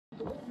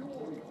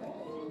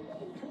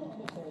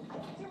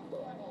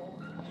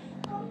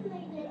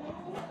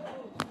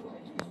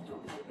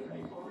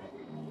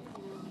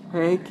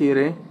Hey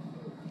kitty,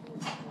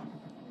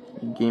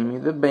 give me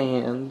the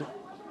band.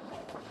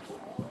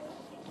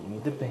 Give me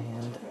the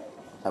band.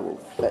 I will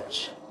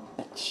fetch.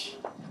 Fetch.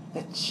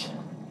 Fetch.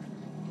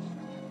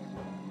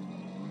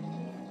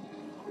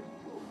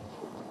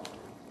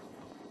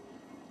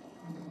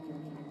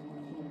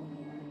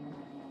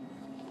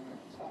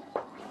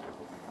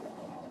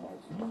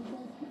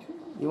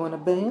 You want a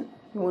band?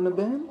 You want a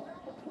band?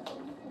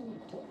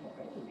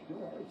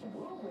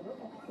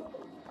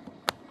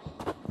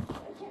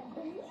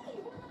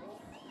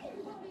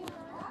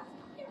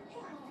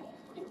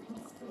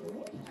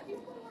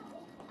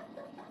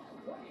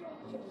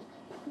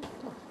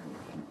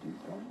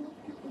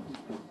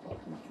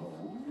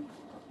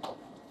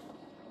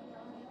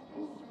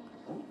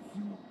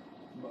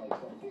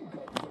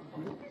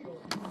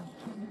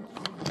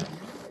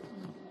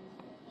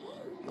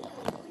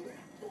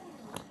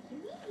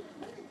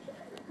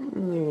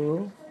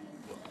 No.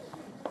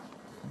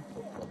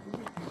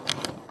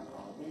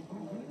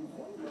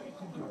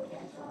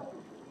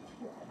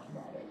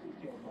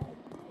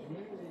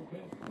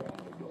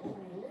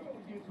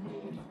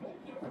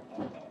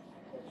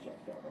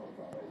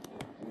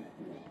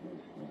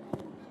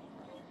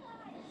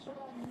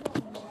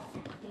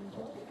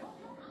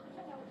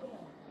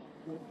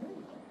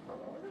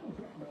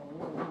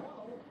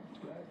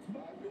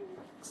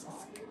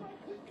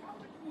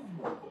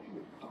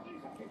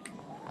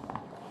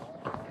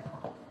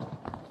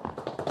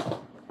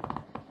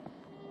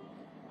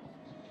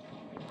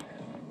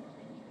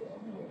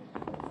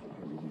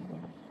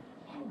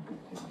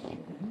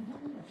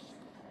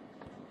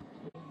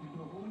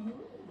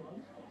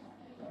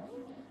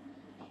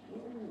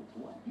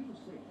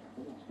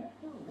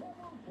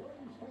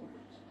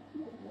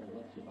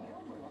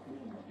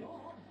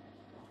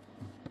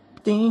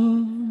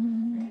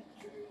 Ding.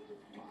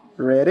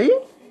 Ready?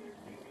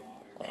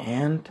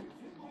 And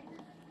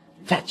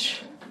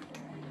fetch.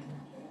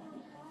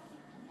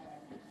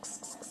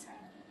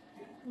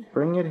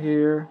 Bring it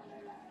here.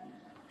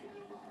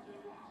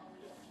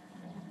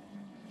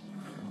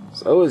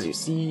 So as you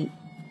see,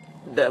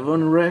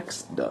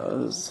 Devon-rex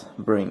does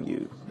bring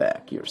you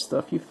back your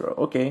stuff you throw.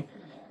 Okay,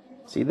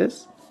 see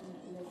this?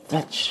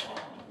 Fetch.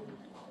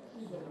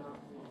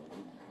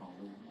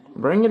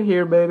 Bring it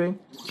here, baby.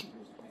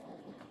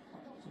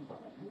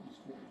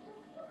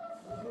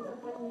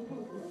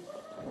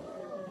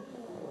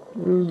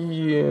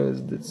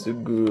 Yes, that's a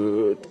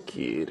good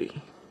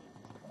kitty.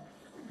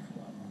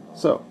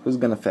 So, who's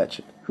gonna fetch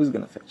it? Who's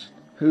gonna fetch it?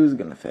 Who's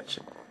gonna fetch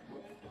it?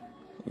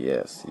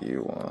 Yes,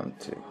 you want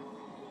to.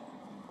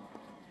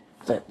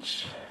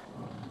 Fetch.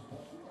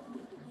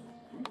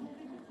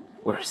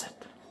 Where is it?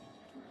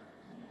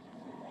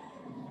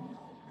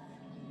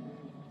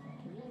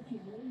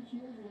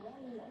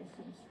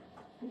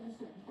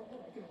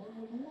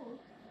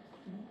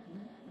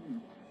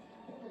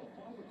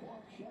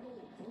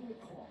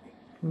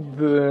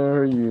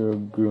 There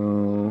you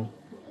go.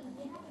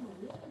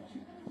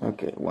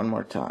 Okay, one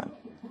more time.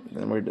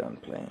 Then we're done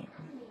playing.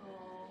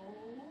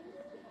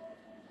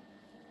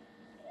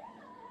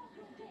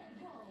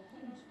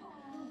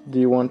 Do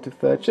you want to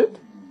fetch it?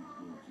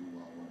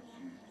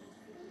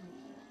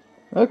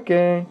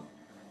 Okay.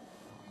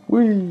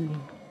 Whee!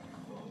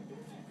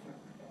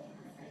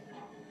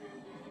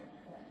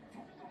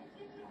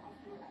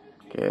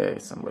 Okay,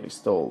 somebody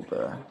stole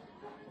the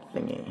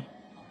thingy.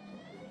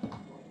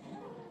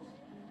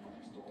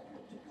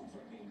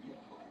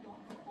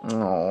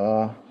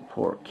 Oh,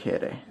 poor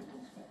kitty.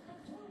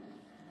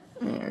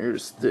 You're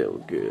still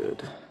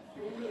good.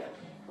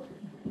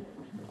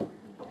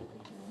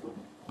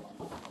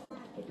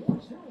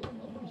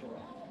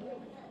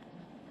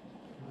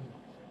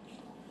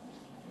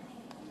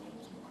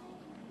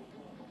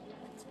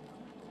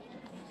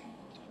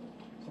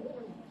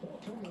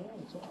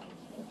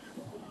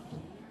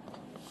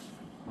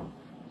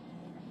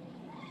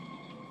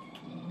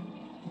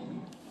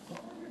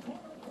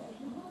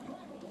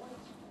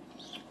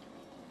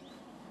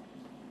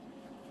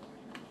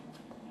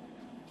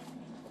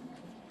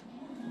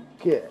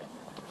 Okay,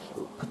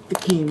 we'll put the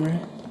camera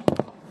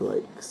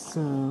like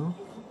so.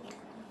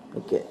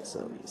 Okay, so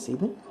you see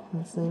that?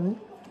 You see that?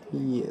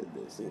 Yeah,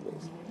 they see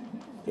this.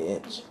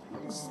 Fetch.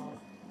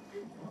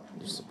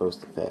 You're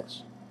supposed to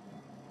fetch.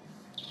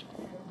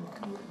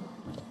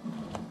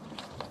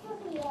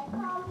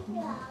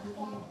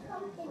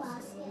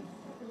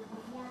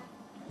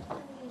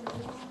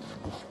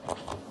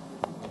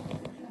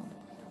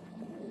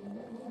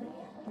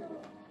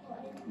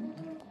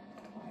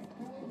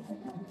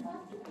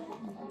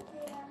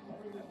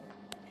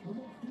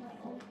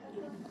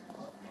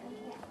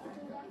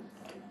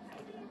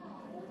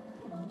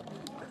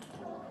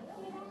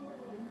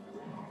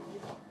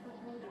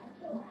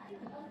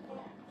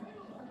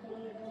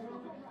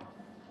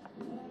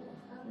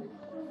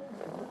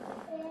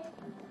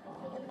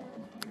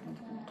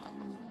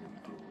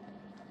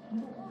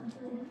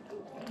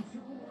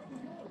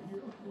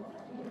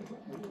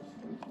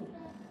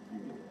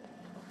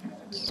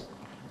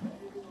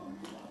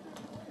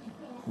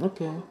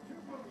 Okay.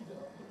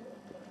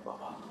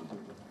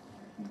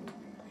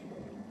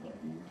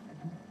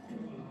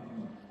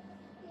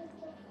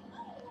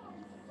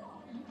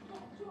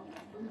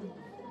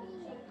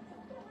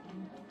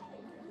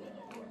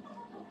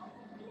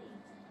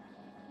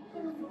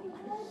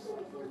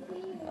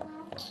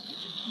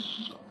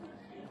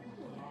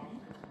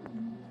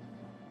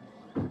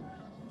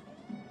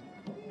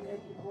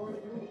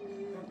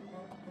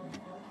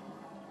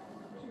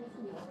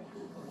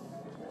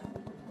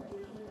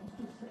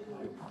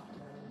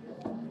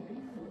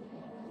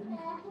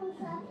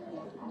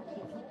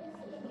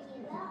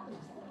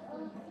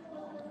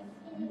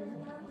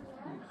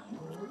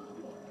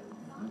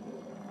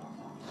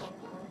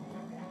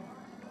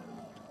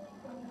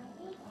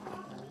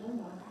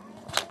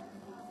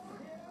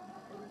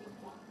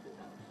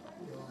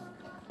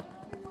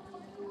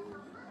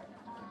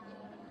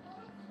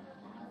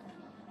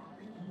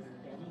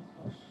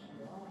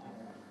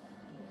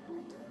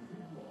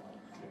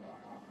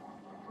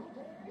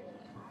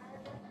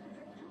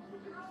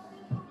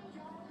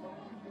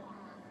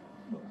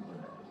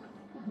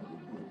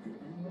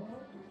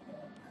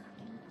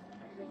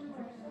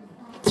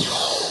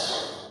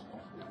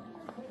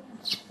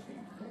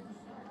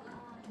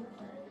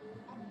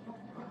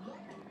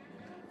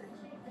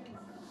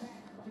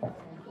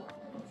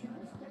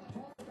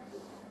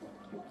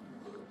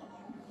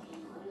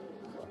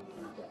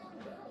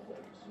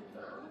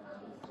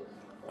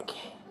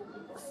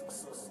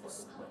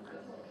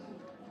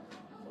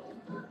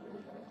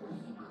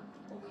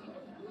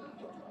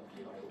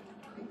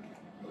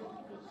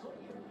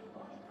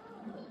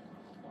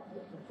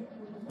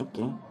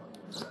 Okay.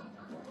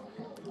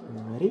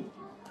 Ready?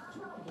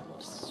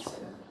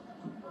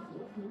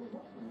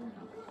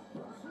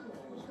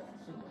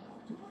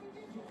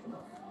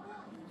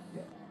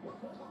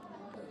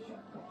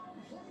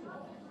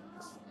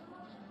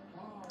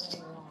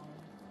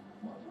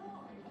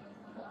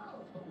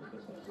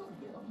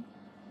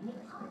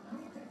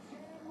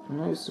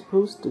 Now you're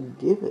supposed to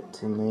give it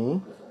to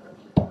me.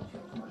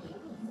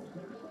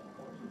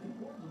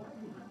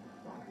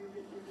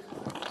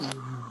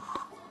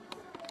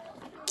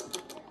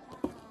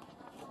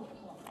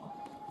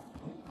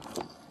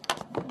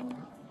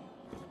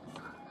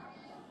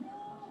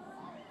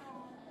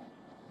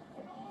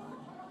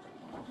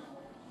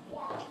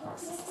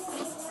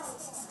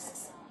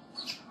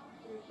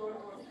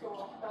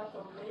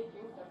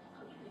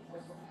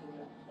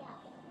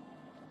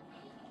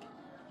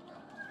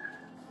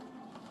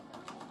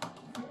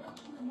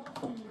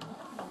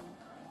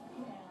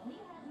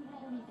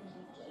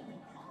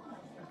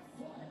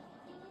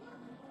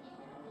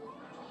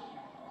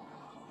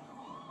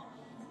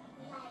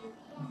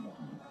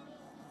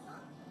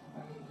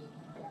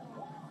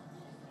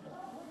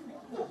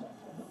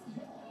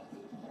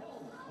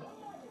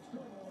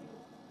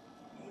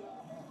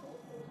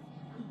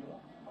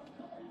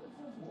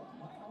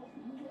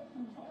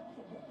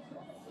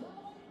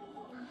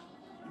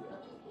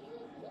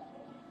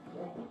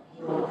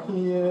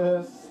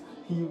 Yes,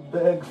 you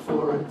beg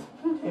for it.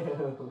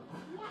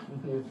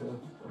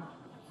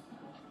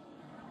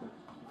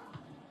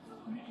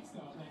 Next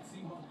up, let's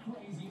see what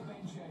crazy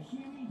adventure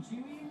Huey,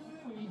 Dewey and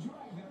Louie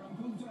drag their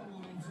Uncle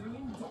Donald into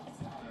in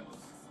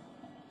DuckTales.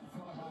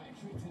 Followed by a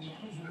trip to the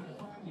Amazon with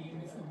Brandy and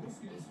Mr.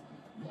 Whiskers,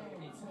 then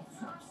it's a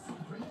top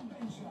secret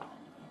adventure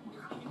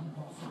with Kim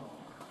Possible.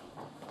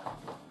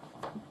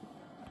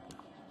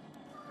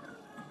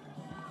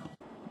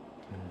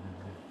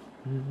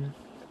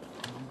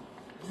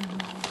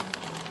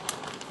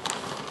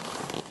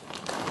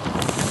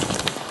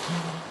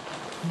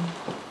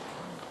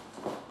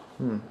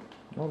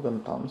 Not gan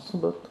tamsu,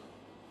 bet.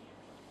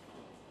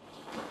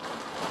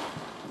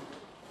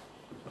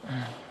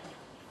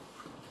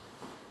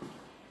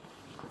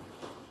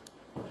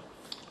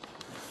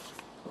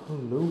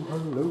 Hello,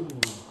 hello.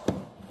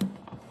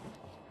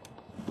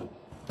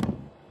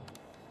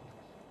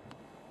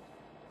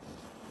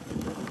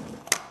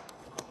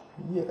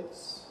 Yes.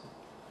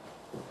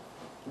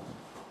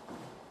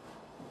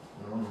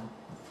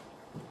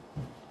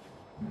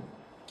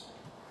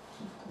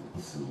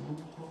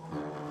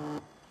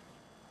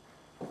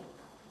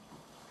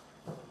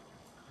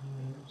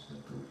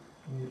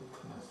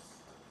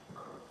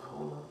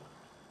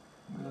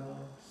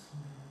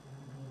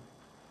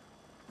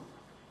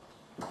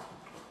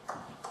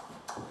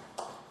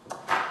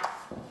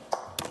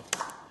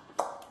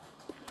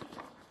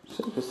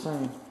 Šiaip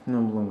visai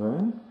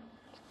neblogai,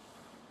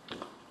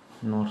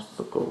 nors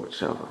sakau,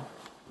 čia va.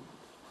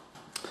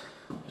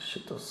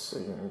 Šitas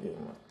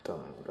sujungimą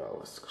ten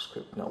gavosi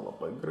kažkaip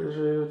nelabai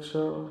gražiai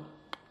čia.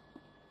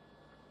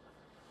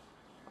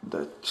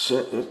 Bet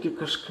čia irgi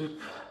kažkaip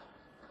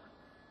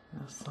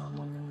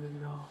nesąmoningai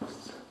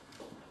gavosi.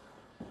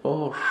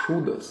 O,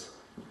 šūdas.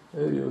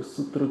 Ir jau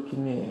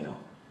sutrukinėjo.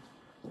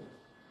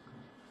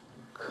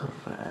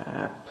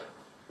 Crap.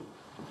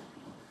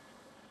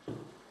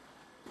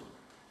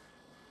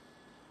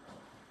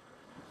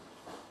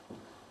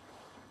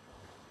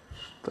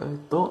 Štai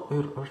to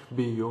ir aš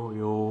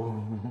bijojau.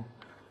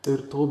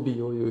 Ir to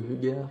bijojau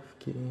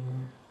Higevkį.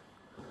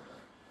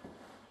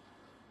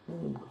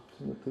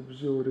 Ne taip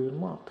žiauriai ir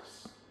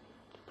matas.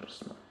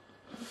 Prasme.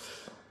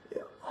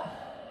 Ja.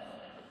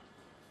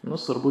 Nu,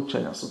 svarbu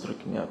čia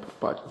nesutrakinėjo per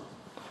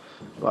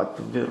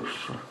patį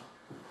viršų.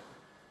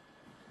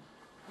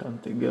 Ten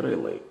tai gerai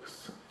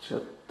laikosi. Čia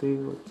tai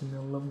vat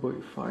nelabai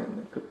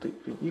fainai, kad taip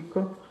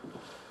įvyko,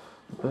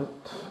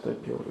 bet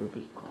taip jau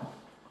įvyko.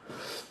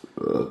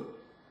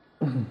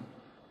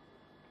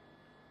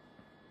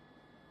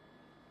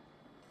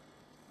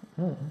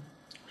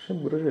 Šiaip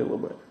gražiai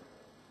labai.